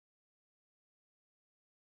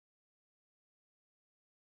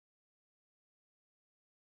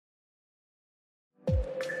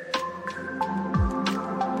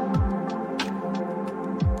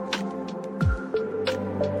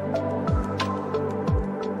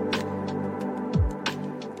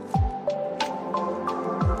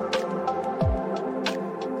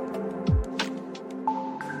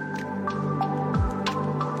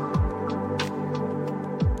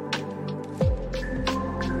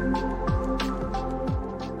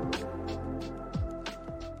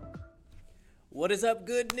What is up,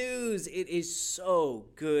 good news? It is so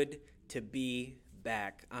good to be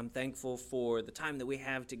back. I'm thankful for the time that we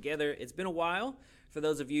have together. It's been a while. For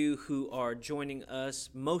those of you who are joining us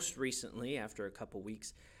most recently, after a couple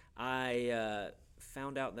weeks, I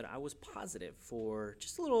found out that I was positive for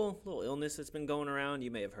just a little illness that's been going around. You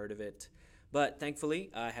may have heard of it. But thankfully,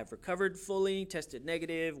 I have recovered fully, tested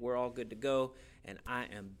negative. We're all good to go. And I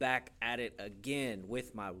am back at it again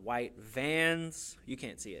with my white Vans. You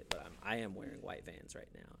can't see it, but I am wearing white Vans right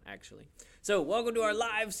now, actually. So welcome to our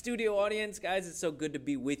live studio audience, guys. It's so good to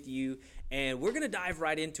be with you. And we're going to dive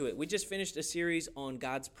right into it. We just finished a series on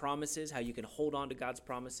God's promises, how you can hold on to God's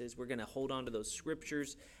promises. We're going to hold on to those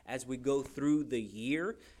scriptures as we go through the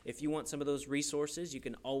year. If you want some of those resources, you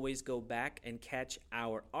can always go back and catch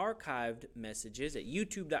our archived messages at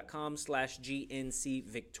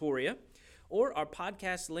youtube.com/GNCVictoria. Or our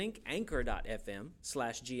podcast link,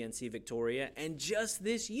 anchor.fm/GNCVictoria. And just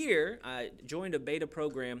this year, I joined a beta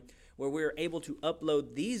program where we're able to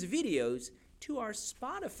upload these videos to our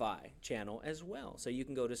Spotify channel as well. So you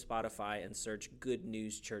can go to Spotify and search Good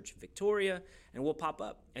News Church Victoria, and we'll pop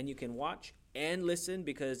up. And you can watch and listen,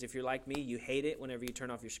 because if you're like me, you hate it whenever you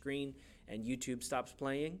turn off your screen and YouTube stops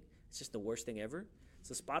playing. It's just the worst thing ever.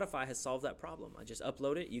 So Spotify has solved that problem. I just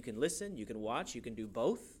upload it. You can listen, you can watch, you can do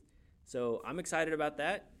both. So I'm excited about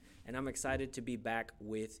that, and I'm excited to be back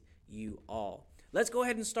with you all. Let's go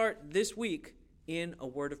ahead and start this week in a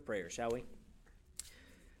word of prayer, shall we?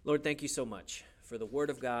 Lord, thank you so much for the word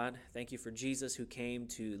of God. Thank you for Jesus, who came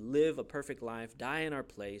to live a perfect life, die in our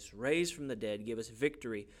place, raise from the dead, give us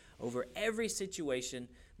victory over every situation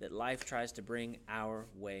that life tries to bring our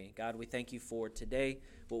way. God, we thank you for today,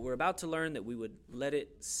 what we're about to learn, that we would let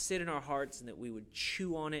it sit in our hearts and that we would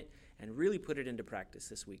chew on it and really put it into practice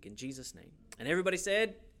this week, in Jesus' name. And everybody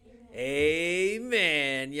said,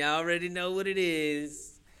 Amen. Y'all already know what it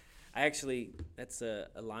is. That's a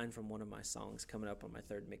line from one of my songs coming up on my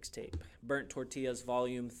third mixtape. Burnt Tortillas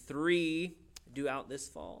Volume 3, due out this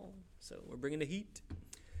fall. So we're bringing the heat.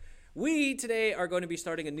 We today are going to be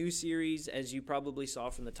starting a new series, as you probably saw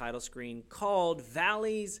from the title screen, called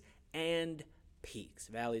Valleys and Peaks.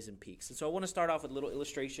 Valleys and Peaks. And so I want to start off with a little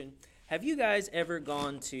illustration. Have you guys ever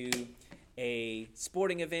gone to a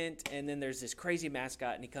sporting event and then there's this crazy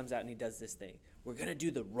mascot and he comes out and he does this thing? We're going to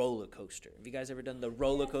do the roller coaster. Have you guys ever done the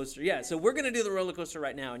roller coaster? Yeah, so we're going to do the roller coaster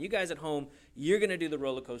right now. And you guys at home, you're going to do the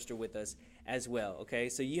roller coaster with us as well, okay?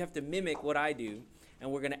 So you have to mimic what I do,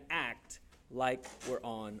 and we're going to act like we're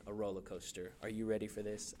on a roller coaster. Are you ready for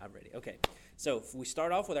this? I'm ready. Okay, so if we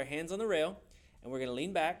start off with our hands on the rail, and we're going to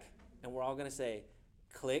lean back, and we're all going to say,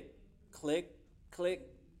 click, click, click,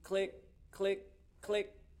 click, click,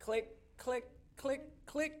 click, click, click, click,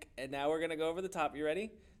 click. And now we're going to go over the top. You ready?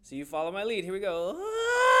 So you follow my lead. Here we go.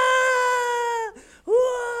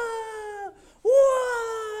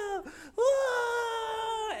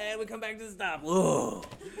 And we come back to the stop. Whoa.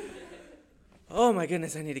 Oh my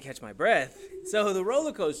goodness, I need to catch my breath. So the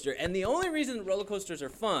roller coaster, and the only reason roller coasters are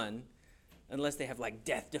fun, unless they have like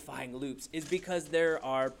death-defying loops, is because there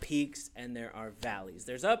are peaks and there are valleys.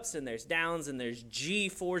 There's ups and there's downs and there's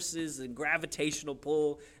G-forces and gravitational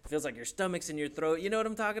pull. It feels like your stomach's in your throat. You know what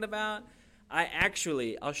I'm talking about?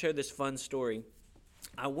 I'll share this fun story.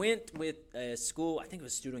 I went with a school, I think it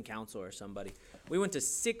was student council or somebody. We went to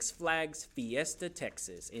Six Flags Fiesta,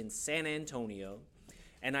 Texas in San Antonio.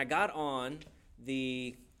 And I got on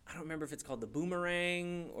I don't remember if it's called the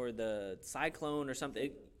boomerang or the cyclone or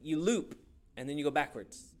something. You loop. And then you go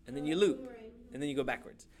backwards, and then you loop, and then you go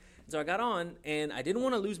backwards. So I got on, and I didn't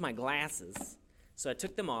want to lose my glasses, so I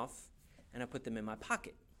took them off, and I put them in my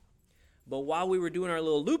pocket. But while we were doing our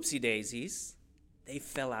little loopsie-daisies, they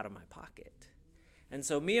fell out of my pocket. And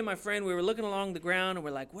so me and my friend, we were looking along the ground, and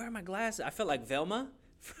we're like, where are my glasses? I felt like Velma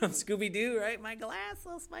from Scooby-Doo, right? My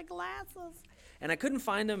glasses, my glasses. And I couldn't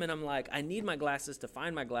find them, and I'm like, I need my glasses to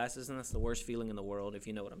find my glasses, and that's the worst feeling in the world, if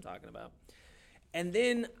you know what I'm talking about. And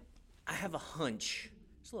then I have a hunch,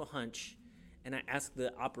 just a little hunch, and I asked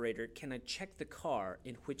the operator, can I check the car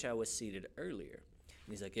in which I was seated earlier? And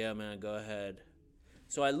he's like, yeah, man, go ahead.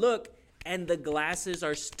 So I look, and the glasses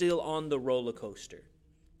are still on the roller coaster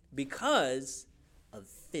because of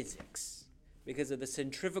physics. Because of the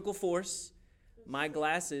centrifugal force, my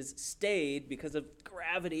glasses stayed, because of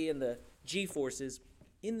gravity and the G-forces,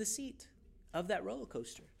 in the seat of that roller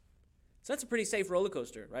coaster. So that's a pretty safe roller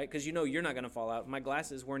coaster, right? Because you know you're not going to fall out. My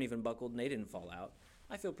glasses weren't even buckled, and they didn't fall out.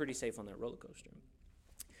 I feel pretty safe on that roller coaster.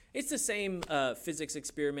 It's the same physics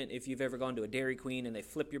experiment if you've ever gone to a Dairy Queen and they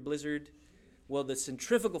flip your Blizzard. Well, the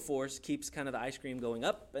centrifugal force keeps kind of the ice cream going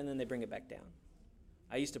up, and then they bring it back down.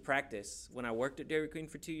 I used to practice when I worked at Dairy Queen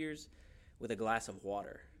for 2 years with a glass of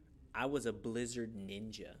water. I was a blizzard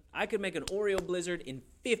ninja. I could make an Oreo blizzard in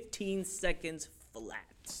 15 seconds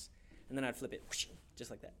flat. And then I'd flip it,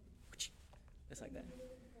 just like that. Just like that.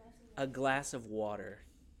 A glass of water.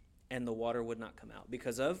 And the water would not come out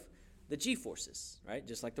because of the G-forces, right?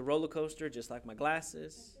 Just like the roller coaster, just like my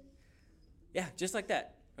glasses. Yeah, just like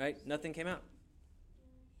that, right? Nothing came out.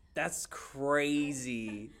 That's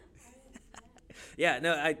crazy. Yeah,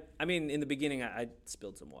 no, I mean, in the beginning, I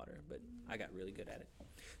spilled some water, but I got really good at it.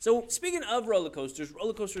 So speaking of roller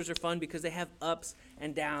coasters are fun because they have ups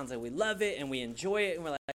and downs, and we love it, and we enjoy it, and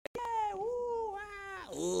we're like, yeah, woo,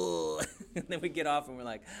 ah, ooh. And then we get off, and we're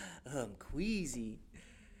like, oh, I'm queasy.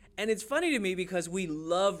 And it's funny to me because we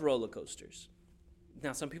love roller coasters.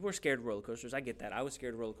 Now, some people are scared of roller coasters. I get that. I was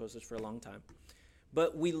scared of roller coasters for a long time.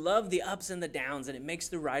 But we love the ups and the downs, and it makes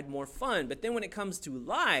the ride more fun. But then when it comes to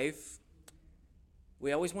life,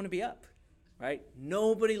 we always want to be up, right?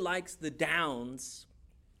 Nobody likes the downs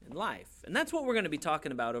in life. And that's what we're going to be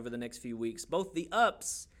talking about over the next few weeks, both the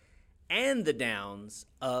ups and the downs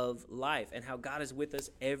of life and how God is with us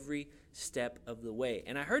every step of the way.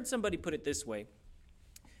 And I heard somebody put it this way.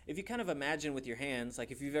 If you kind of imagine with your hands, like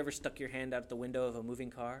if you've ever stuck your hand out the window of a moving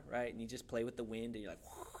car, right, and you just play with the wind and you're like,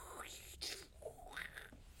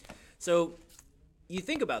 so you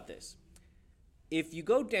think about this. If you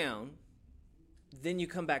go down, then you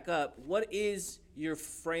come back up, what is your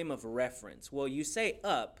frame of reference? Well, you say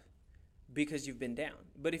up because you've been down.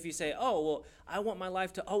 But if you say, oh, well, I want my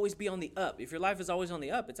life to always be on the up. If your life is always on the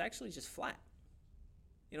up, it's actually just flat.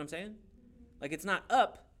 You know what I'm saying? Like it's not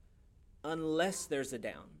up unless there's a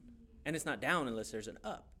down. And it's not down unless there's an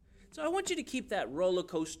up. So I want you to keep that roller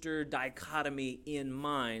coaster dichotomy in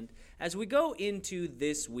mind as we go into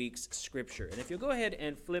this week's scripture. And if you'll go ahead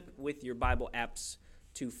and flip with your Bible apps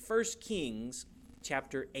to 1 Kings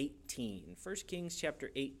chapter 18. 1 Kings chapter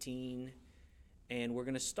 18. And we're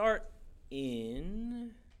going to start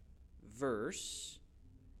in verse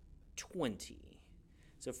 20.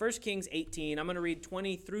 So 1 Kings 18, I'm going to read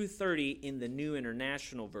 20 through 30 in the New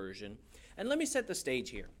International Version. And let me set the stage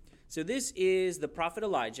here. So this is the prophet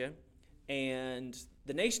Elijah, and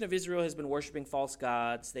the nation of Israel has been worshiping false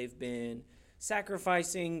gods. They've been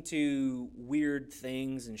sacrificing to weird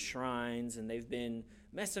things and shrines, and they've been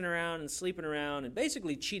messing around and sleeping around and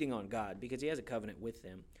basically cheating on God because he has a covenant with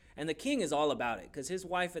them. And the king is all about it because his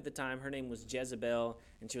wife at the time, her name was Jezebel,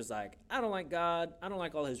 and she was like, I don't like God. I don't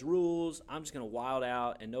like all his rules. I'm just going to wild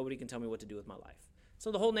out, and nobody can tell me what to do with my life.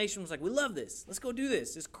 So the whole nation was like, we love this. Let's go do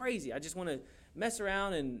this. It's crazy. I just want to mess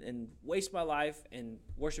around and waste my life and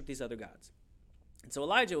worship these other gods. And so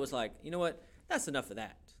Elijah was like, you know what? That's enough of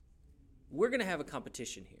that. We're going to have a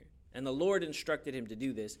competition here. And the Lord instructed him to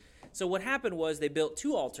do this. So what happened was they built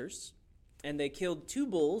 2 altars, and they killed 2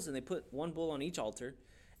 bulls, and they put 1 bull on each altar,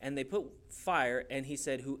 and they put fire, and he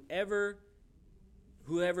said,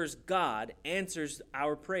 whoever's God answers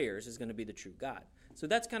our prayers is going to be the true God. So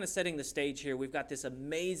that's kind of setting the stage here. We've got this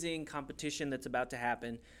amazing competition that's about to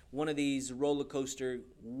happen. One of these roller coaster,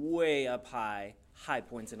 way up high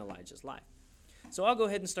points in Elijah's life. So I'll go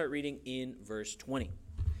ahead and start reading in verse 20.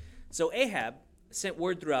 So Ahab sent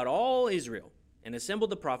word throughout all Israel and assembled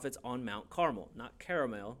the prophets on Mount Carmel, not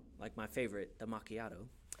caramel, like my favorite, the macchiato.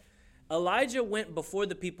 Elijah went before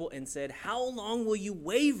the people and said, how long will you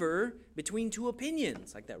waver between 2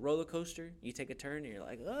 opinions? Like that roller coaster, you take a turn and you're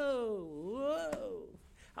like, oh, whoa.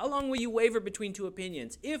 How long will you waver between 2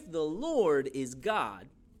 opinions? If the Lord is God,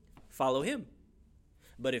 follow him.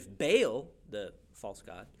 But if Baal, the false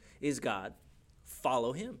god, is God,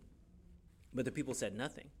 follow him. But the people said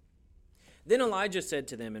nothing. Then Elijah said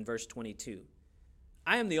to them in verse 22,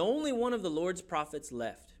 I am the only one of the Lord's prophets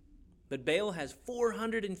left. But Baal has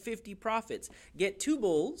 450 prophets. Get 2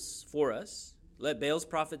 bulls for us. Let Baal's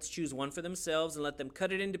prophets choose one for themselves and let them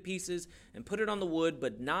cut it into pieces and put it on the wood,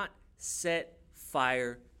 but not set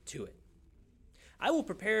fire to it. I will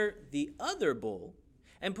prepare the other bull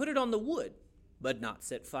and put it on the wood, but not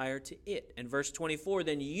set fire to it. And verse 24,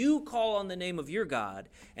 then you call on the name of your God,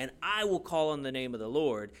 and I will call on the name of the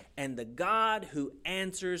Lord, and the God who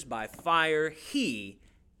answers by fire, he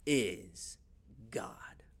is God.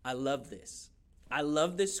 I love this. I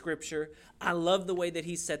love this scripture. I love the way that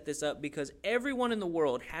he set this up because everyone in the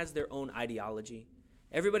world has their own ideology.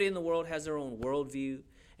 Everybody in the world has their own worldview.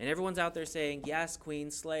 And everyone's out there saying, yes, queen,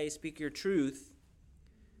 slay, speak your truth.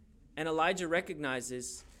 And Elijah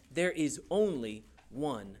recognizes there is only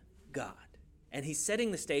one God. And he's setting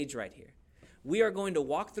the stage right here. We are going to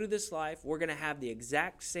walk through this life. We're going to have the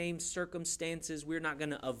exact same circumstances. We're not going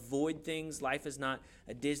to avoid things. Life is not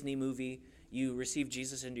a Disney movie. You receive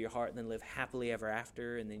Jesus into your heart and then live happily ever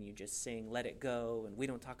after, and then you just sing Let It Go, and we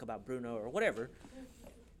don't talk about Bruno or whatever.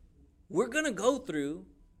 We're going to go through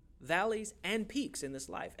valleys and peaks in this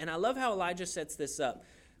life. And I love how Elijah sets this up.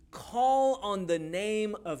 Call on the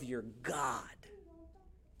name of your God.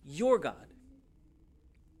 Your God.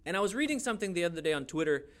 And I was reading something the other day on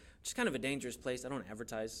Twitter, which is kind of a dangerous place. I don't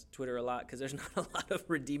advertise Twitter a lot because there's not a lot of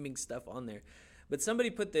redeeming stuff on there. But somebody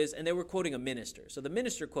put this, and they were quoting a minister. So the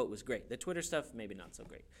minister quote was great. The Twitter stuff, maybe not so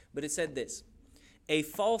great. But it said this: a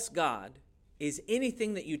false God is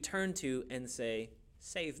anything that you turn to and say,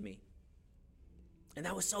 save me. And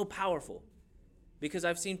that was so powerful because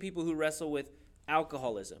I've seen people who wrestle with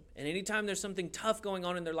alcoholism. And anytime there's something tough going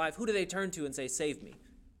on in their life, who do they turn to and say, save me?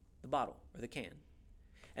 The bottle or the can.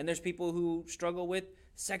 And there's people who struggle with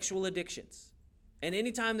sexual addictions. And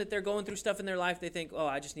anytime that they're going through stuff in their life, they think, oh,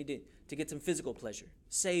 I just need to get some physical pleasure.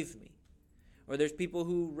 Save me. Or there's people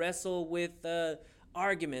who wrestle with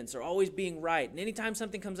arguments or always being right. And anytime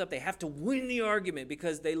something comes up, they have to win the argument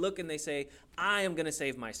because they look and they say, I am going to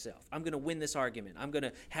save myself. I'm going to win this argument. I'm going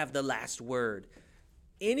to have the last word.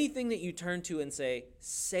 Anything that you turn to and say,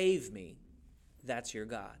 save me, that's your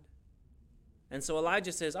God. And so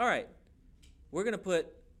Elijah says, all right, we're going to put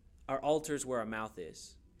our altars where our mouth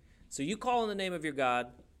is. So you call on the name of your God,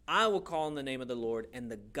 I will call on the name of the Lord, and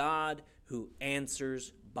the God who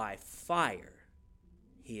answers by fire,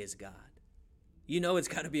 he is God. You know it's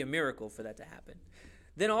got to be a miracle for that to happen.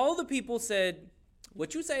 Then all the people said,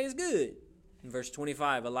 what you say is good. In verse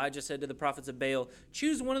 25, Elijah said to the prophets of Baal,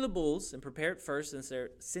 choose one of the bulls and prepare it first,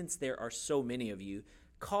 since there are so many of you.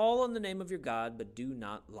 Call on the name of your God, but do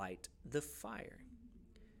not light the fire.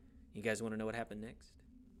 You guys want to know what happened next?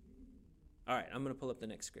 All right, I'm going to pull up the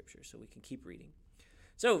next scripture so we can keep reading.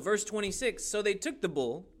 So, verse 26, so they took the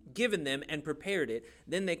bull, given them, and prepared it.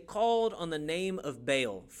 Then they called on the name of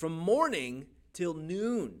Baal from morning till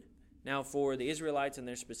noon. Now, for the Israelites and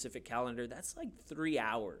their specific calendar, that's like 3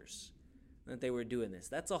 hours that they were doing this.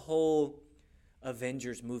 That's a whole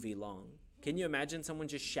Avengers movie long. Can you imagine someone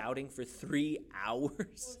just shouting for 3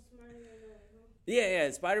 hours? Yeah.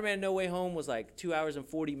 Spider-Man No Way Home was like 2 hours and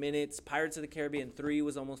 40 minutes. Pirates of the Caribbean 3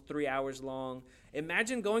 was almost 3 hours long.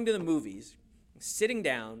 Imagine going to the movies, sitting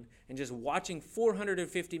down, and just watching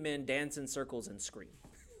 450 men dance in circles and scream.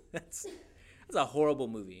 That's a horrible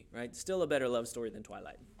movie, right? Still a better love story than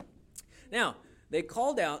Twilight. Now, they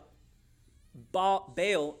called out,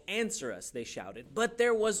 Baal, answer us, they shouted. But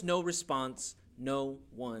there was no response. No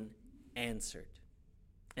one answered.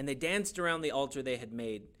 And they danced around the altar they had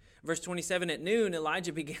made. Verse 27, at noon,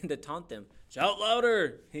 Elijah began to taunt them. Shout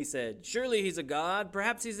louder, he said. Surely he's a god.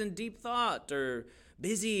 Perhaps he's in deep thought or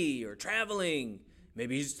busy or traveling.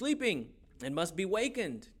 Maybe he's sleeping and must be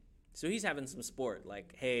wakened. So he's having some sport.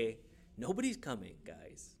 Like, hey, nobody's coming,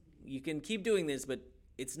 guys. You can keep doing this, but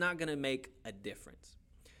it's not going to make a difference.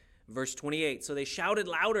 Verse 28, so they shouted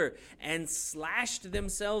louder and slashed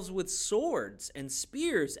themselves with swords and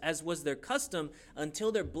spears, as was their custom,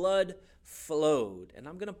 until their blood flowed. And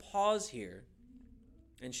I'm going to pause here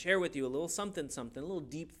and share with you a little something, a little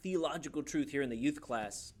deep theological truth here in the youth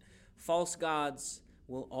class. False gods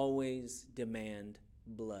will always demand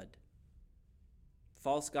blood.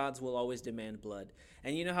 False gods will always demand blood.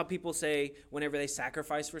 And you know how people say whenever they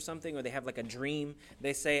sacrifice for something or they have like a dream,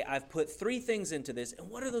 they say, I've put 3 things into this. And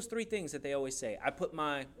what are those 3 things that they always say? I put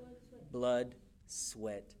my blood,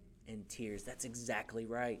 sweat, and tears. That's exactly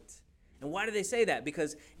right. And why do they say that?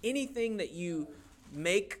 Because anything that you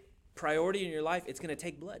make priority in your life, it's going to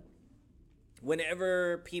take blood.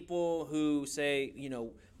 Whenever people who say,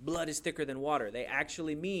 blood is thicker than water, they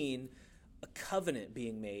actually mean a covenant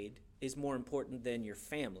being made is more important than your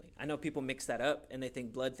family. I know people mix that up and they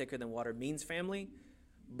think blood thicker than water means family,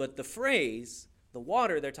 but the phrase, the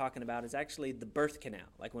water they're talking about, is actually the birth canal.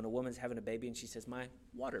 Like when a woman's having a baby and she says, my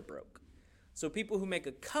water broke. So people who make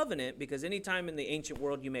a covenant, because anytime in the ancient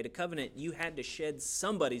world you made a covenant, you had to shed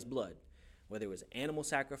somebody's blood, whether it was animal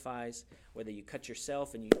sacrifice, whether you cut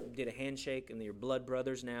yourself and you did a handshake and you're blood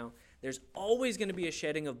brothers now. There's always going to be a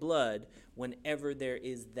shedding of blood whenever there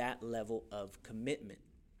is that level of commitment.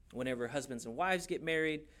 Whenever husbands and wives get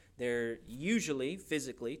married, there usually,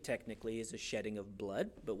 physically, technically, is a shedding of blood,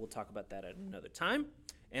 but we'll talk about that at another time,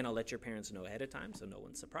 and I'll let your parents know ahead of time so no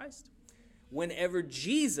one's surprised. Whenever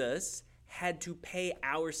Jesus had to pay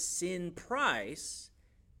our sin price,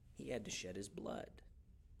 he had to shed his blood.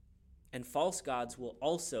 And false gods will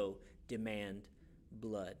also demand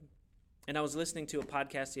blood. And I was listening to a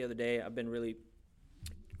podcast the other day. I've been really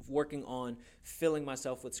working on filling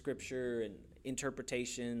myself with scripture and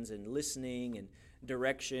interpretations and listening and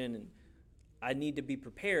direction, and I need to be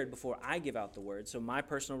prepared before I give out the word. So my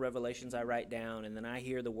personal revelations I write down, and then I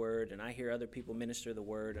hear the word, and I hear other people minister the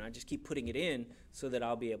word, and I just keep putting it in so that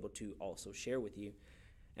I'll be able to also share with you.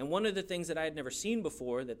 And one of the things that I had never seen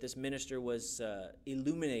before that this minister was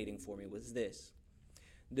illuminating for me was this.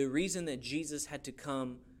 The reason that Jesus had to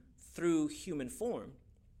come through human form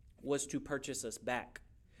was to purchase us back.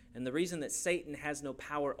 And the reason that Satan has no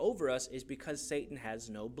power over us is because Satan has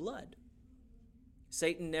no blood.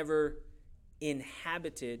 Satan never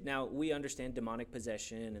inhabited. Now, we understand demonic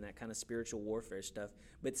possession and that kind of spiritual warfare stuff,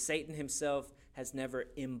 but Satan himself has never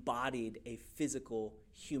embodied a physical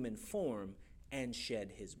human form and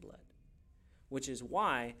shed his blood, which is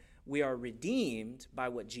why we are redeemed by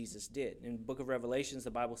what Jesus did. In the book of Revelations, the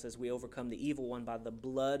Bible says we overcome the evil one by the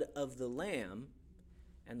blood of the Lamb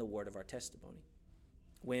and the word of our testimony.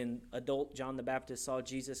 When adult John the Baptist saw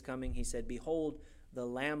Jesus coming, he said, "Behold, the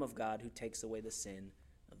Lamb of God who takes away the sin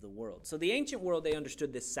of the world." So the ancient world, they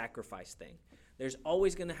understood this sacrifice thing. There's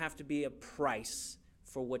always going to have to be a price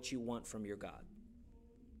for what you want from your God.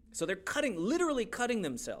 So they're literally cutting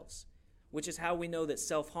themselves, which is how we know that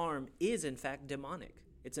self-harm is in fact demonic.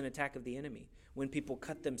 It's an attack of the enemy. When people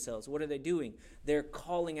cut themselves, what are they doing? They're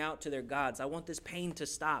calling out to their gods. I want this pain to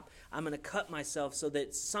stop. I'm going to cut myself so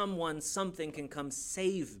that something can come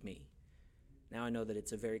save me. Now I know that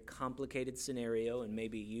it's a very complicated scenario, and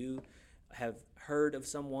maybe you have heard of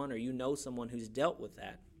someone or you know someone who's dealt with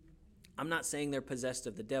that. I'm not saying they're possessed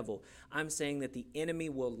of the devil. I'm saying that the enemy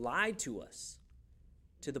will lie to us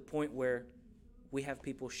to the point where we have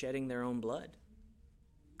people shedding their own blood,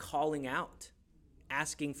 calling out,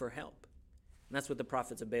 asking for help. And that's what the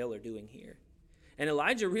prophets of Baal are doing here. And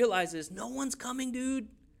Elijah realizes, no one's coming, dude.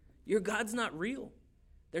 Your God's not real.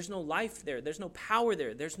 There's no life there. There's no power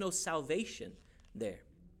there. There's no salvation there.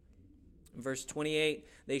 In verse 28,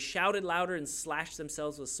 they shouted louder and slashed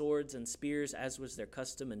themselves with swords and spears, as was their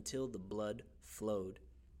custom, until the blood flowed.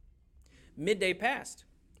 Midday passed,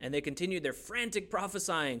 and they continued their frantic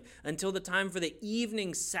prophesying until the time for the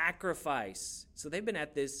evening sacrifice. So they've been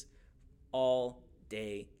at this all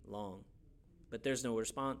day long. But there's no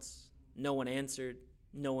response. No one answered.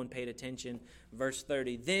 No one paid attention. Verse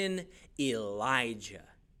 30, then Elijah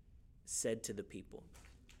said to the people,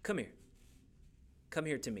 "Come here. Come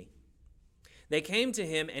here to me." They came to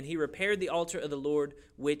him, and he repaired the altar of the Lord,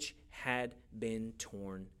 which had been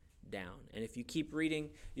torn down. And if you keep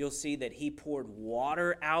reading, you'll see that he poured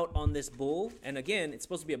water out on this bull. And again, it's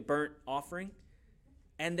supposed to be a burnt offering.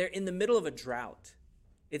 And they're in the middle of a drought.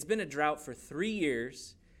 It's been a drought for 3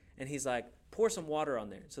 years. And he's like, pour some water on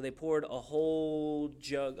there. So they poured a whole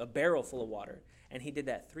a barrel full of water. And he did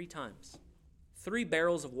that 3 times. 3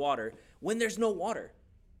 barrels of water when there's no water.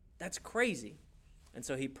 That's crazy. And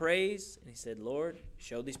so he prays and he said, "Lord,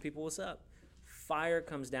 show these people what's up." Fire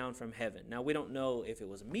comes down from heaven. Now, we don't know if it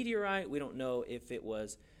was a meteorite. We don't know if it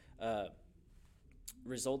was a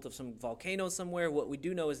result of some volcano somewhere. What we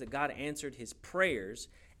do know is that God answered his prayers,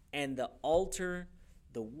 and the altar,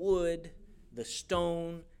 the wood, the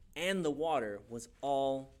stone, and the water was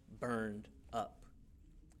all burned up.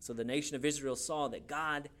 So the nation of Israel saw that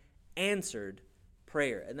God answered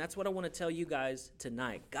prayer. And that's what I want to tell you guys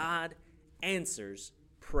tonight. God answers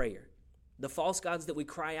prayer. The false gods that we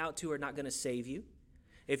cry out to are not going to save you.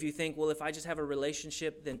 If you think, well, if I just have a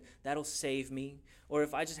relationship, then that'll save me. Or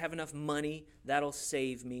if I just have enough money, that'll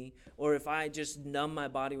save me. Or if I just numb my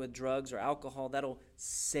body with drugs or alcohol, that'll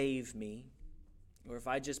save me. Or if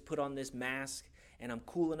I just put on this mask and I'm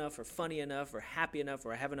cool enough or funny enough or happy enough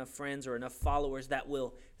or I have enough friends or enough followers, that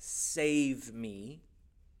will save me.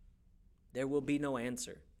 There will be no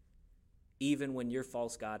answer, even when your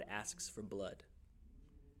false god asks for blood.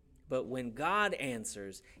 But when God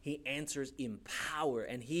answers, he answers in power,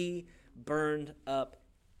 and he burned up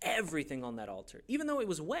everything on that altar, even though it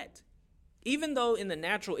was wet. Even though in the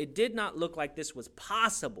natural it did not look like this was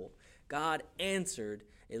possible, God answered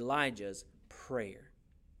Elijah's prayer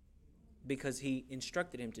because he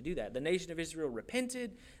instructed him to do that. The nation of Israel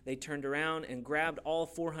repented. They turned around and grabbed all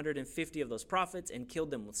 450 of those prophets and killed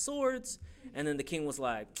them with swords. And then the king was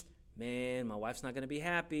like, "Man, my wife's not going to be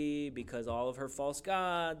happy because all of her false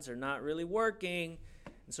gods are not really working."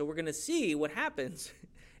 And so we're going to see what happens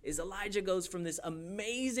is Elijah goes from this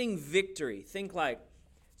amazing victory. Think like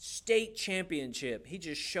state championship. He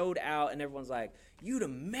just showed out and everyone's like, "You the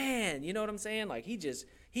man." You know what I'm saying? Like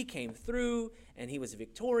he came through and he was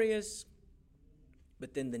victorious.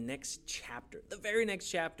 But then the very next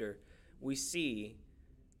chapter, we see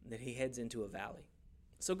that he heads into a valley.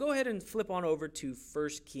 So go ahead and flip on over to 1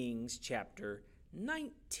 Kings chapter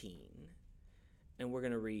 19. And we're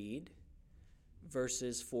going to read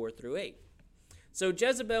verses 4 through 8. So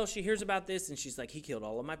Jezebel, she hears about this and she's like, "He killed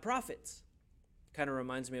all of my prophets." Kind of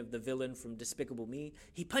reminds me of the villain from Despicable Me.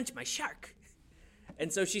 "He punched my shark."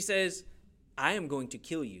 And so she says, "I am going to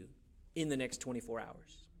kill you in the next 24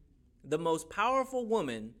 hours. The most powerful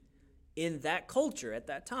woman in that culture at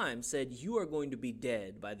that time said, you are going to be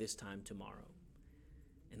dead by this time tomorrow.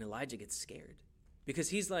 And Elijah gets scared because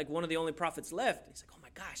he's like one of the only prophets left. He's like, oh my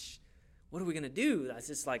gosh, what are we going to do? That's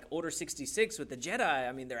just like Order 66 with the Jedi.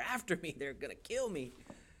 I mean, they're after me. They're going to kill me.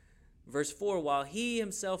 Verse 4, while he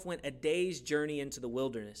himself went a day's journey into the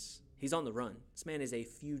wilderness. He's on the run. This man is a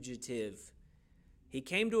fugitive. He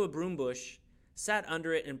came to a broom bush, sat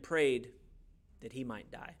under it, and prayed that he might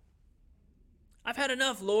die. I've had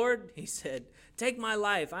enough, Lord, he said. Take my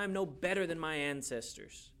life. I am no better than my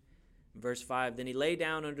ancestors. Verse 5, then he lay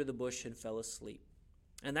down under the bush and fell asleep.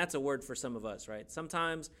 And that's a word for some of us, right?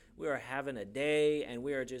 Sometimes we are having a day and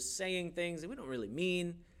we are just saying things that we don't really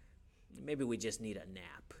mean. Maybe we just need a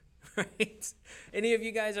nap, right? Any of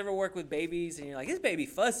you guys ever work with babies and you're like, this baby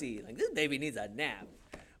fussy. Like, this baby needs a nap.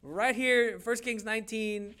 Right here, 1 Kings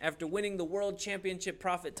 19, after winning the world championship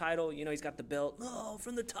prophet title, you know, he's got the belt. Oh,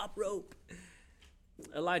 from the top rope.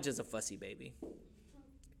 Elijah's a fussy baby.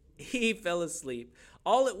 He fell asleep.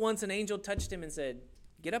 All at once, an angel touched him and said,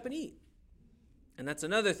 get up and eat. And that's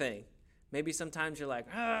another thing. Maybe sometimes you're like,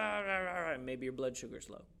 maybe your blood sugar's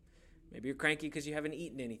low. Maybe you're cranky because you haven't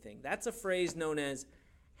eaten anything. That's a phrase known as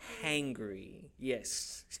hangry.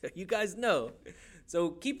 Yes, you guys know. So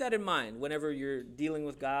keep that in mind whenever you're dealing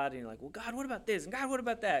with God and you're like, well, God, what about this? And God, what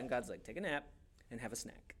about that? And God's like, take a nap and have a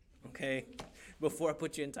snack, okay, before I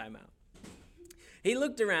put you in timeout. He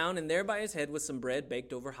looked around, and there by his head was some bread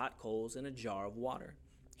baked over hot coals and a jar of water.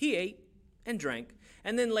 He ate and drank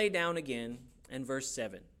and then lay down again. And verse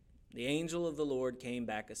 7, the angel of the Lord came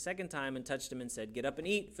back a second time and touched him and said, get up and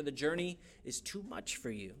eat, for the journey is too much for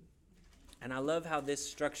you. And I love how this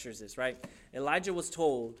structures this, right? Elijah was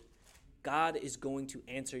told, God is going to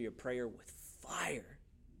answer your prayer with fire.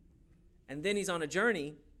 And then he's on a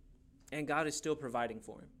journey, and God is still providing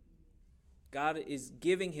for him. God is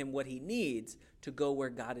giving him what he needs to go where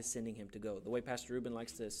God is sending him to go. The way Pastor Ruben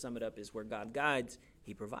likes to sum it up is where God guides,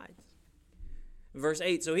 he provides. Verse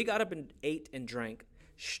 8, so he got up and ate and drank,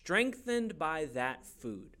 strengthened by that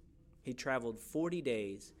food. He traveled 40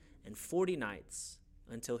 days and 40 nights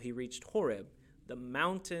until he reached Horeb, the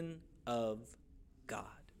mountain of God.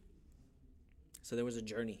 So there was a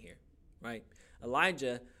journey here, right?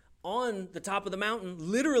 Elijah on the top of the mountain,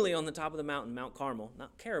 literally on the top of the mountain, Mount Carmel,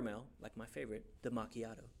 not caramel, like my favorite, the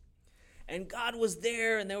macchiato. And God was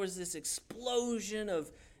there, and there was this explosion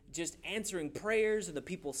of just answering prayers, and the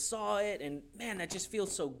people saw it. And man, that just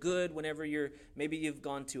feels so good whenever maybe you've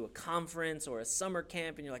gone to a conference or a summer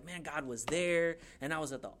camp, and you're like, man, God was there, and I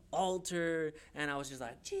was at the altar, and I was just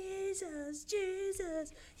like, Jesus,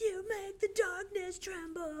 Jesus, you make the darkness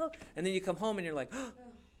tremble. And then you come home, and you're like, oh,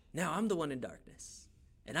 now I'm the one in darkness.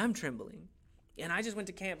 And I'm trembling. And I just went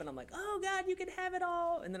to camp and I'm like, oh, God, you can have it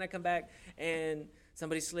all. And then I come back and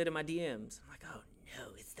somebody slid in my DMs. I'm like, oh,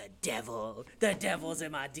 no, it's the devil. The devil's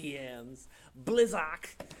in my DMs. Blizzak.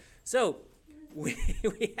 So we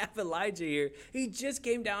have Elijah here. He just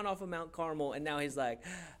came down off of Mount Carmel and now he's like,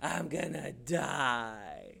 I'm going to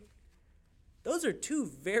die. Those are two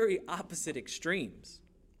very opposite extremes.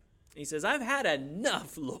 He says, I've had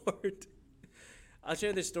enough, Lord. I'll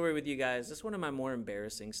share this story with you guys. It's one of my more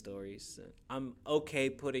embarrassing stories. I'm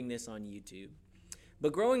okay putting this on YouTube.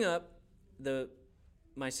 But growing up,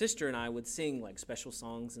 my sister and I would sing like special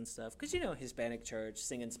songs and stuff. Because, Hispanic church,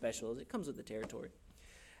 singing specials, it comes with the territory.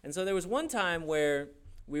 And so there was one time where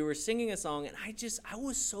we were singing a song and I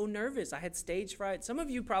was so nervous. I had stage fright. Some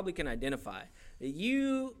of you probably can identify that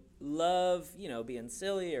you love, being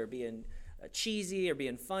silly or being cheesy or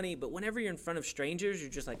being funny. But whenever you're in front of strangers,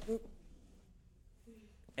 you're just like,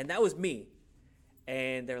 And that was me.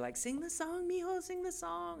 And they're like, sing the song, mijo, sing the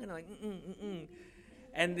song. And I'm like,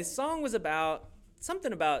 And the song was about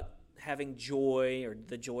something about having joy or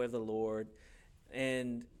the joy of the Lord.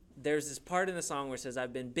 And there's this part in the song where it says,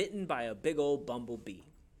 I've been bitten by a big old bumblebee.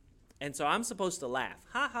 And so I'm supposed to laugh.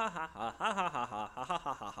 Ha, ha, ha, ha, ha, ha, ha, ha, ha,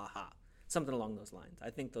 ha, ha, ha, ha. Something along those lines. I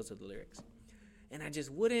think those are the lyrics. And I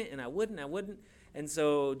just wouldn't. And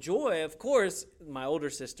so Joy, of course, my older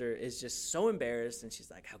sister, is just so embarrassed. And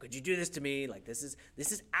she's like, how could you do this to me? Like, this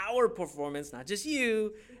is our performance, not just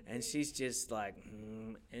you. And she's just like,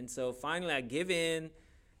 And so finally I give in.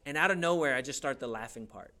 And out of nowhere, I just start the laughing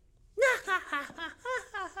part.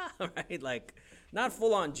 Right? Like, not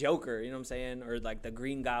full on Joker, you know what I'm saying? Or like the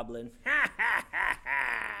Green Goblin.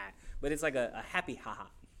 But it's like a happy ha-ha.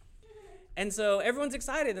 And so everyone's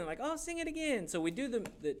excited and like, oh, sing it again. So we do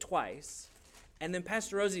the twice. And then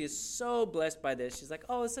Pastor Rosie is so blessed by this. She's like,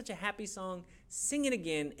 oh, it's such a happy song. Sing it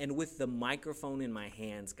again. And with the microphone in my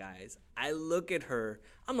hands, guys, I look at her.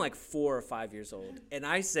 I'm like 4 or 5 years old. And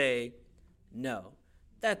I say, no,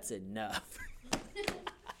 that's enough.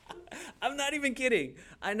 I'm not even kidding.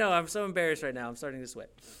 I know, I'm so embarrassed right now. I'm starting to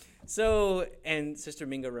sweat. So, and Sister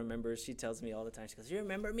Minga remembers. She tells me all the time. She goes, you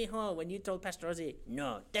remember me, huh, when you told Pastor Rosie,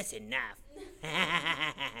 no, that's enough.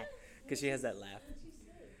 Because she has that laugh.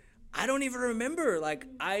 I don't even remember. Like,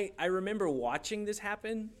 I remember watching this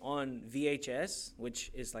happen on VHS,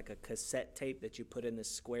 which is like a cassette tape that you put in this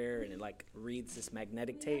square and it like reads this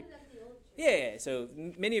magnetic tape. Yeah, so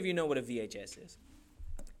many of you know what a VHS is.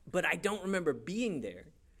 But I don't remember being there.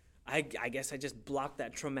 I guess I just blocked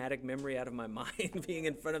that traumatic memory out of my mind, being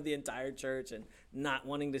in front of the entire church and not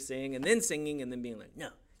wanting to sing and then singing and then being like, no,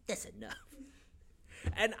 that's enough.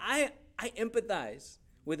 And I empathize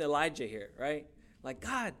with Elijah here, right? Like,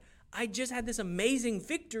 God, I just had this amazing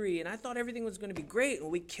victory and I thought everything was going to be great. And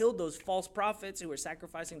we killed those false prophets who were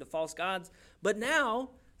sacrificing to false gods. But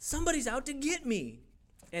now somebody's out to get me.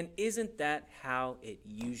 And isn't that how it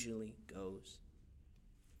usually goes?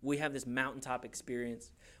 We have this mountaintop experience.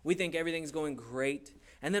 We think everything's going great.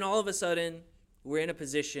 And then all of a sudden, we're in a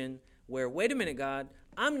position where, wait a minute, God,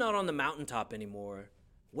 I'm not on the mountaintop anymore.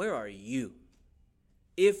 Where are you?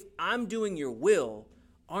 If I'm doing your will,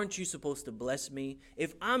 aren't you supposed to bless me?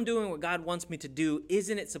 If I'm doing what God wants me to do,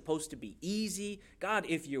 isn't it supposed to be easy? God,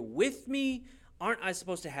 if you're with me, aren't I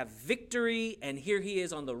supposed to have victory? And here he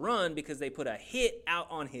is on the run because they put a hit out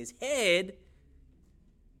on his head.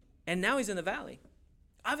 And now he's in the valley.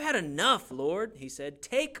 I've had enough, Lord, he said.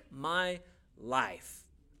 Take my life.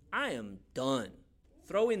 I am done.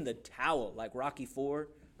 Throw in the towel, like Rocky IV,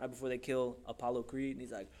 right before they kill Apollo Creed. And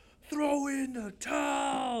he's like, throw in the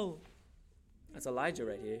towel. That's Elijah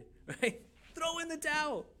right here, right? Throw in the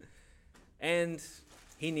towel. And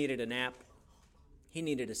he needed a nap. He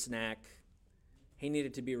needed a snack. He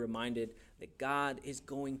needed to be reminded that God is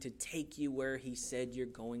going to take you where he said you're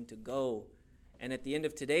going to go. And at the end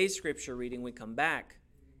of today's scripture reading, we come back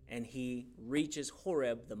and he reaches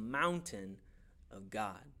Horeb, the mountain of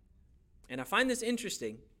God. And I find this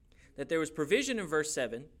interesting that there was provision in verse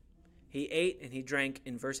 7. He ate and he drank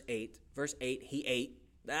in verse 8. Verse 8, he ate.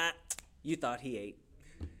 You thought he ate.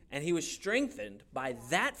 And he was strengthened by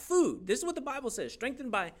that food. This is what the Bible says.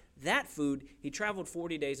 Strengthened by that food, he traveled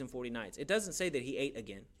 40 days and 40 nights. It doesn't say that he ate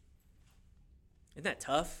again. Isn't that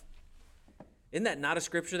tough? Isn't that not a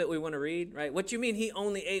scripture that we want to read, right? What you mean he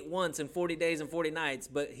only ate once in 40 days and 40 nights,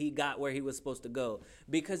 but he got where he was supposed to go?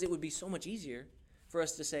 Because it would be so much easier for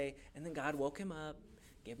us to say, and then God woke him up,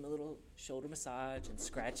 gave him a little shoulder massage, and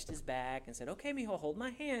scratched his back and said, okay, Mijo, hold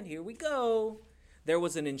my hand. Here we go. There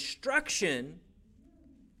was an instruction,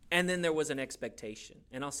 and then there was an expectation.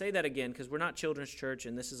 And I'll say that again because we're not children's church,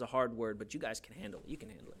 and this is a hard word, but you guys can handle it. You can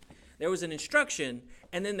handle it. There was an instruction,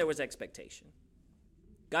 and then there was expectation.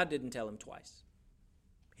 God didn't tell him twice.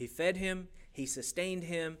 He fed him, he sustained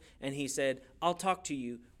him, and he said, I'll talk to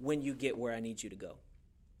you when you get where I need you to go.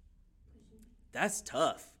 That's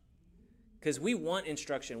tough. Because we want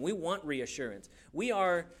instruction. We want reassurance. We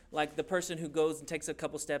are like the person who goes and takes a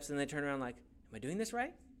couple steps and they turn around like, am I doing this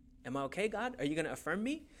right? Am I okay, God? Are you going to affirm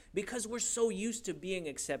me? Because we're so used to being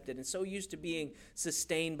accepted and so used to being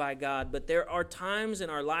sustained by God. But there are times in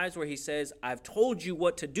our lives where he says, I've told you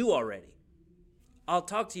what to do already. I'll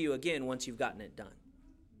talk to you again once you've gotten it done.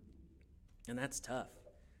 And that's tough.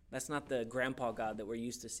 That's not the grandpa God that we're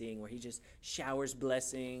used to seeing where he just showers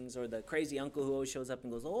blessings, or the crazy uncle who always shows up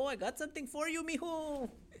and goes, oh, I got something for you, mijo.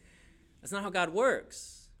 That's not how God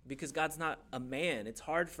works, because God's not a man. It's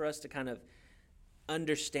hard for us to kind of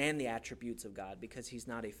understand the attributes of God because he's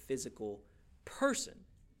not a physical person.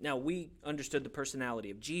 Now, we understood the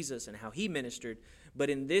personality of Jesus and how he ministered, but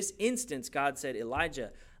in this instance, God said,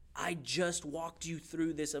 Elijah, I just walked you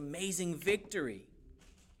through this amazing victory.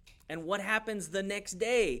 And what happens the next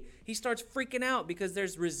day? He starts freaking out because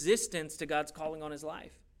there's resistance to God's calling on his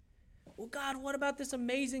life. Well, God, what about this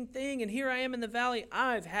amazing thing? And here I am in the valley.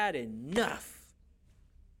 I've had enough.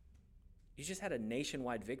 You just had a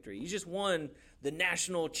nationwide victory. You just won the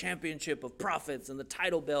national championship of prophets and the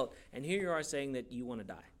title belt. And here you are saying that you want to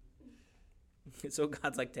die. So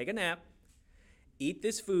God's like, take a nap, eat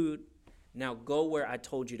this food. Now go where I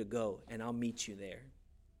told you to go, and I'll meet you there.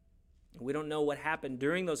 We don't know what happened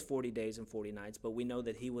during those 40 days and 40 nights, but we know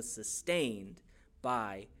that he was sustained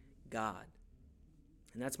by God.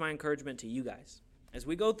 And that's my encouragement to you guys. As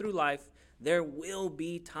we go through life, there will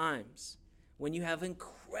be times when you have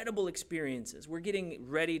incredible experiences. We're getting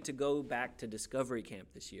ready to go back to Discovery Camp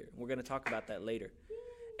this year. We're going to talk about that later.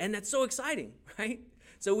 And that's so exciting, right?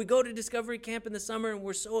 So we go to Discovery Camp in the summer, and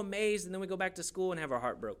we're so amazed, and then we go back to school and have our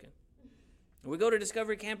heart broken. We go to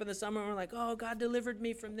Discovery Camp in the summer and we're like, oh, God delivered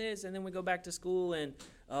me from this. And then we go back to school and,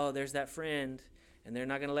 oh, there's that friend. And they're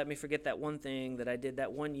not going to let me forget that one thing that I did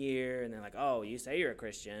that one year. And they're like, oh, you say you're a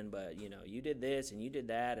Christian, but, you did this and you did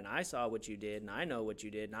that. And I saw what you did, and I know what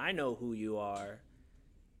you did, and I know who you are.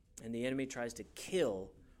 And the enemy tries to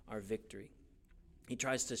kill our victory. He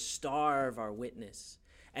tries to starve our witness.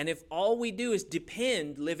 And if all we do is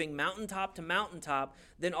depend living mountaintop to mountaintop,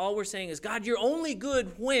 then all we're saying is, God, you're only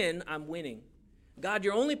good when I'm winning. God,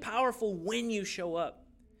 you're only powerful when you show up.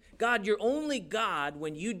 God, you're only God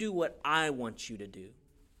when you do what I want you to do.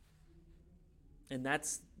 And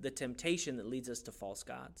that's the temptation that leads us to false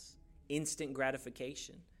gods. Instant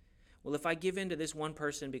gratification. Well, if I give in to this one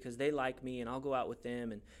person because they like me and I'll go out with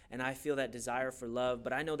them and I feel that desire for love,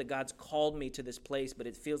 but I know that God's called me to this place, but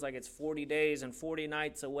it feels like it's 40 days and 40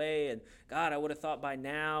 nights away. And God, I would have thought by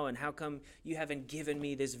now, and how come you haven't given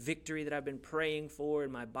me this victory that I've been praying for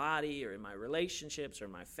in my body or in my relationships or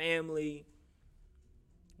in my family?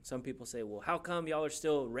 Some people say, well, how come y'all are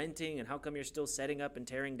still renting, and how come you're still setting up and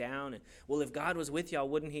tearing down? And well, if God was with y'all,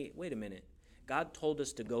 wouldn't he? Wait a minute. God told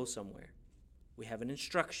us to go somewhere. We have an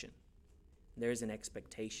instruction. There's an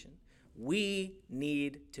expectation. We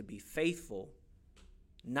need to be faithful,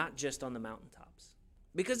 not just on the mountaintops.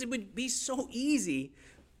 Because it would be so easy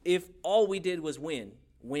if all we did was win,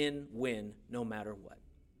 no matter what.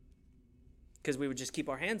 Because we would just keep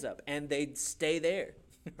our hands up and they'd stay there,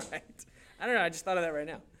 right? I don't know, I just thought of that right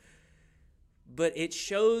now. But it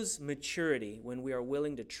shows maturity when we are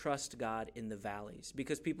willing to trust God in the valleys.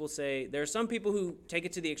 Because people say, there are some people who take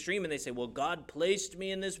it to the extreme and they say, well, God placed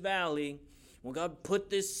me in this valley. Well, God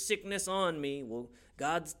put this sickness on me. Well,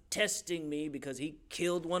 God's testing me because he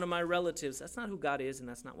killed one of my relatives. That's not who God is, and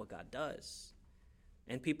that's not what God does.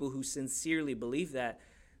 And people who sincerely believe that,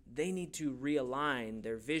 they need to realign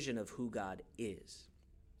their vision of who God is.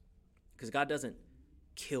 Because God doesn't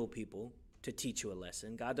kill people to teach you a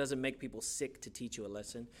lesson. God doesn't make people sick to teach you a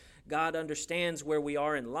lesson. God understands where we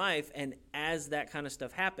are in life, and as that kind of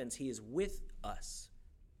stuff happens, he is with us.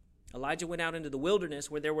 Elijah went out into the wilderness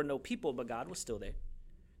where there were no people, but God was still there.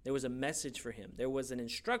 There was a message for him. There was an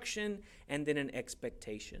instruction and then an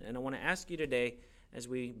expectation. And I want to ask you today, as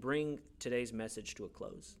we bring today's message to a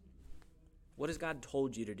close, what has God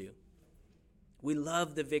told you to do? We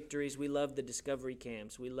love the victories. We love the discovery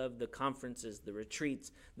camps. We love the conferences, the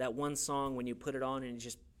retreats, that one song when you put it on and it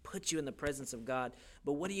just puts you in the presence of God.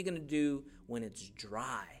 But what are you going to do when it's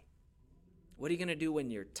dry? What are you going to do when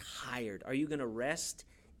you're tired? Are you going to rest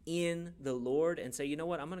in the Lord and say, you know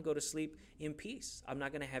what, I'm going to go to sleep in peace. I'm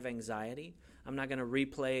not going to have anxiety. I'm not going to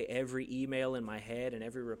replay every email in my head and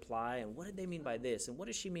every reply. And what did they mean by this? And what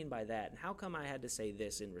does she mean by that? And how come I had to say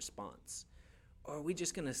this in response? Or are we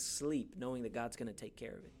just going to sleep knowing that God's going to take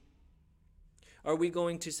care of it? Are we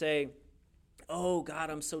going to say, oh, God,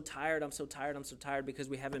 I'm so tired because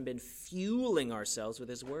we haven't been fueling ourselves with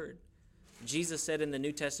his word? Jesus said in the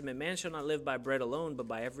New Testament, man shall not live by bread alone, but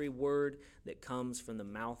by every word that comes from the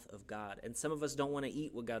mouth of God. And some of us don't want to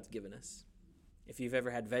eat what God's given us. If you've ever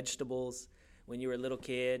had vegetables when you were a little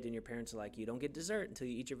kid and your parents are like, you don't get dessert until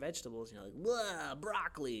you eat your vegetables. And you're like, blah,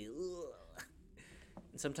 broccoli. Ugh.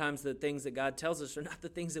 And sometimes the things that God tells us are not the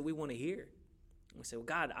things that we want to hear. We say, well,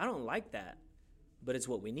 God, I don't like that, but it's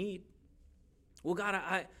what we need. Well, God,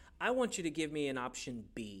 I want you to give me an option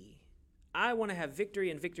B. I want to have victory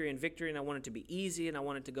and victory and victory, and I want it to be easy, and I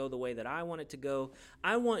want it to go the way that I want it to go.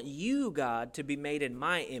 I want you, God, to be made in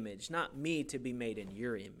my image, not me to be made in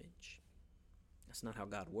your image. That's not how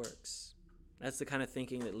God works. That's the kind of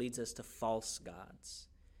thinking that leads us to false gods.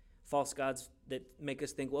 False gods that make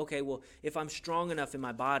us think, well, okay, well, if I'm strong enough in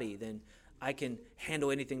my body, then I can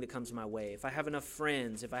handle anything that comes my way. If I have enough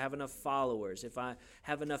friends, if I have enough followers, if I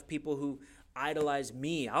have enough people who idolize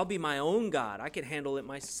me, I'll be my own God. I can handle it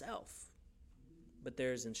myself. But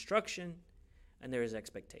there's instruction and there is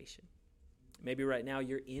expectation. Maybe right now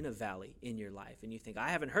you're in a valley in your life and you think, I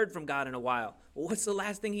haven't heard from God in a while. Well, what's the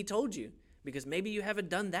last thing he told you? Because maybe you haven't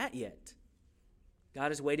done that yet.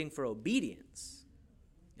 God is waiting for obedience.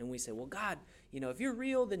 And we say, well, God, if you're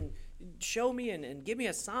real, then show me and give me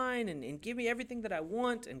a sign and give me everything that I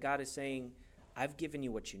want. And God is saying, I've given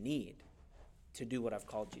you what you need to do what I've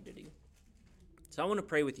called you to do. So I want to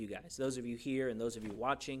pray with you guys, those of you here and those of you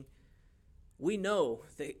watching. We know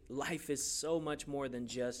that life is so much more than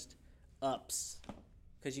just ups,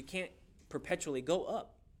 because you can't perpetually go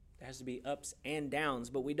up. There has to be ups and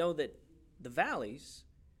downs. But we know that the valleys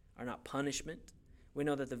are not punishment. We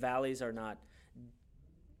know that the valleys are not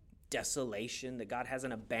desolation, that God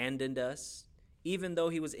hasn't abandoned us. Even though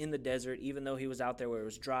he was in the desert, even though he was out there where it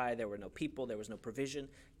was dry, there were no people, there was no provision,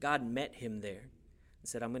 God met him there and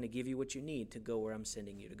said, I'm going to give you what you need to go where I'm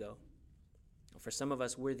sending you to go. For some of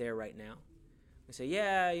us, we're there right now. We say,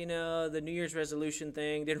 yeah, the New Year's resolution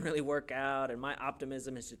thing didn't really work out, and my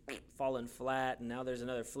optimism has just fallen flat, and now there's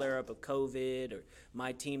another flare-up of COVID, or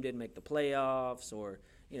my team didn't make the playoffs, or,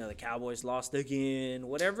 the Cowboys lost again.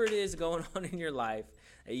 Whatever it is going on in your life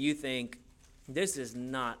that you think, this is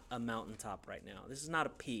not a mountaintop right now. This is not a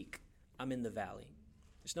peak. I'm in the valley.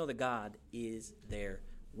 Just know that God is there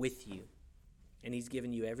with you, and he's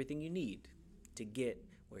given you everything you need to get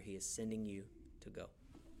where he is sending you to go.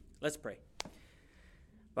 Let's pray.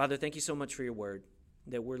 Father, thank you so much for your word,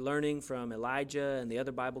 that we're learning from Elijah and the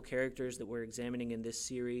other Bible characters that we're examining in this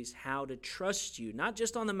series how to trust you, not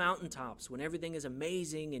just on the mountaintops when everything is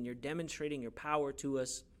amazing and you're demonstrating your power to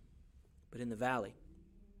us, but in the valley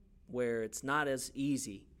where it's not as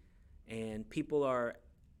easy and people are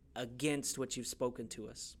against what you've spoken to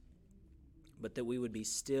us, but that we would be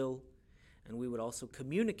still and we would also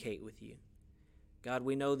communicate with you. God,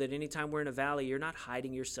 we know that anytime we're in a valley, you're not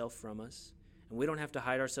hiding yourself from us. And we don't have to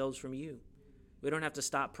hide ourselves from you. We don't have to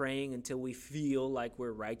stop praying until we feel like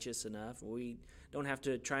we're righteous enough. We don't have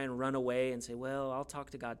to try and run away and say, well, I'll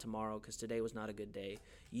talk to God tomorrow because today was not a good day.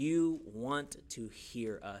 You want to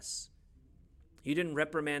hear us. You didn't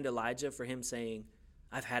reprimand Elijah for him saying,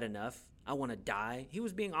 I've had enough. I want to die. He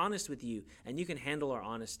was being honest with you, and you can handle our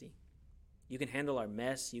honesty. You can handle our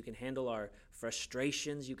mess. You can handle our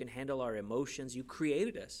frustrations. You can handle our emotions. You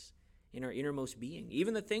created us in our innermost being,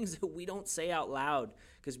 even the things that we don't say out loud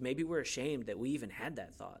because maybe we're ashamed that we even had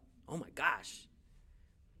that thought. Oh my gosh.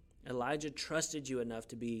 Elijah trusted you enough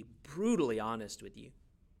to be brutally honest with you,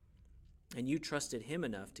 and you trusted him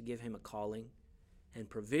enough to give him a calling and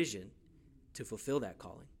provision to fulfill that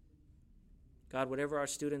calling. God, whatever our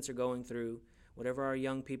students are going through, whatever our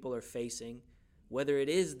young people are facing, whether it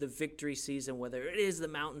is the victory season, whether it is the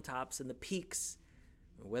mountaintops and the peaks,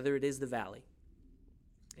 or whether it is the valley,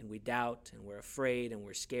 and we doubt, and we're afraid, and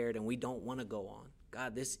we're scared, and we don't want to go on.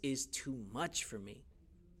 God, this is too much for me.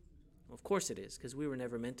 Well, of course it is, because we were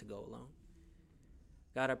never meant to go alone.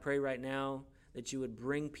 God, I pray right now that you would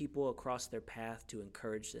bring people across their path to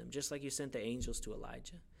encourage them, just like you sent the angels to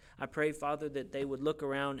Elijah. I pray, Father, that they would look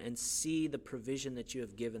around and see the provision that you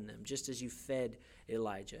have given them, just as you fed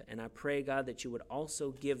Elijah. And I pray, God, that you would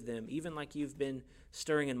also give them, even like you've been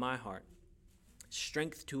stirring in my heart,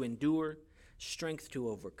 strength to endure, strength to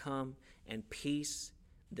overcome, and peace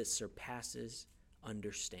that surpasses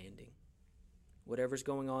understanding. Whatever's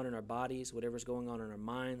going on in our bodies, whatever's going on in our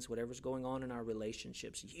minds, whatever's going on in our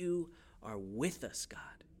relationships, you are with us, God.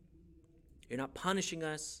 You're not punishing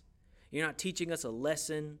us. You're not teaching us a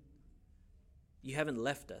lesson. You haven't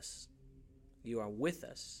left us. You are with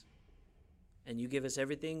us. And you give us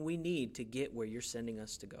everything we need to get where you're sending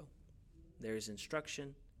us to go. There is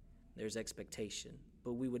instruction. There's expectation.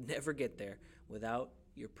 But we would never get there without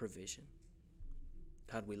your provision.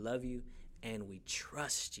 God, we love you and we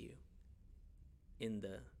trust you in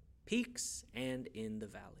the peaks and in the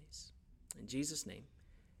valleys. In Jesus' name,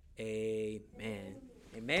 amen.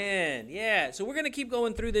 Amen. Yeah, so we're going to keep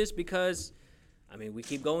going through this because, we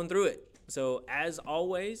keep going through it. So as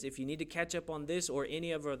always, if you need to catch up on this or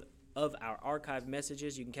any of our archive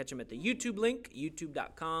messages, you can catch them at the YouTube link,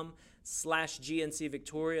 youtube.com/GNC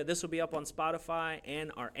Victoria. This will be up on Spotify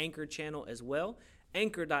and our Anchor channel as well,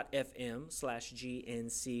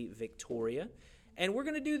 anchor.fm/GNC Victoria. And we're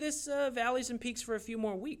going to do this Valleys and Peaks for a few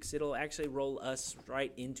more weeks. It'll actually roll us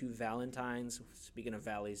right into Valentine's, speaking of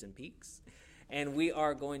Valleys and Peaks. And we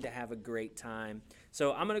are going to have a great time.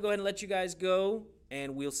 So I'm going to go ahead and let you guys go,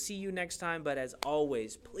 and we'll see you next time. But as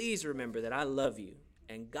always, please remember that I love you,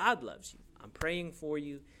 and God loves you. I'm praying for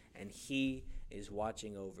you, and he is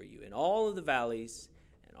watching over you in all of the valleys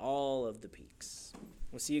and all of the peaks.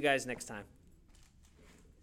 We'll see you guys next time.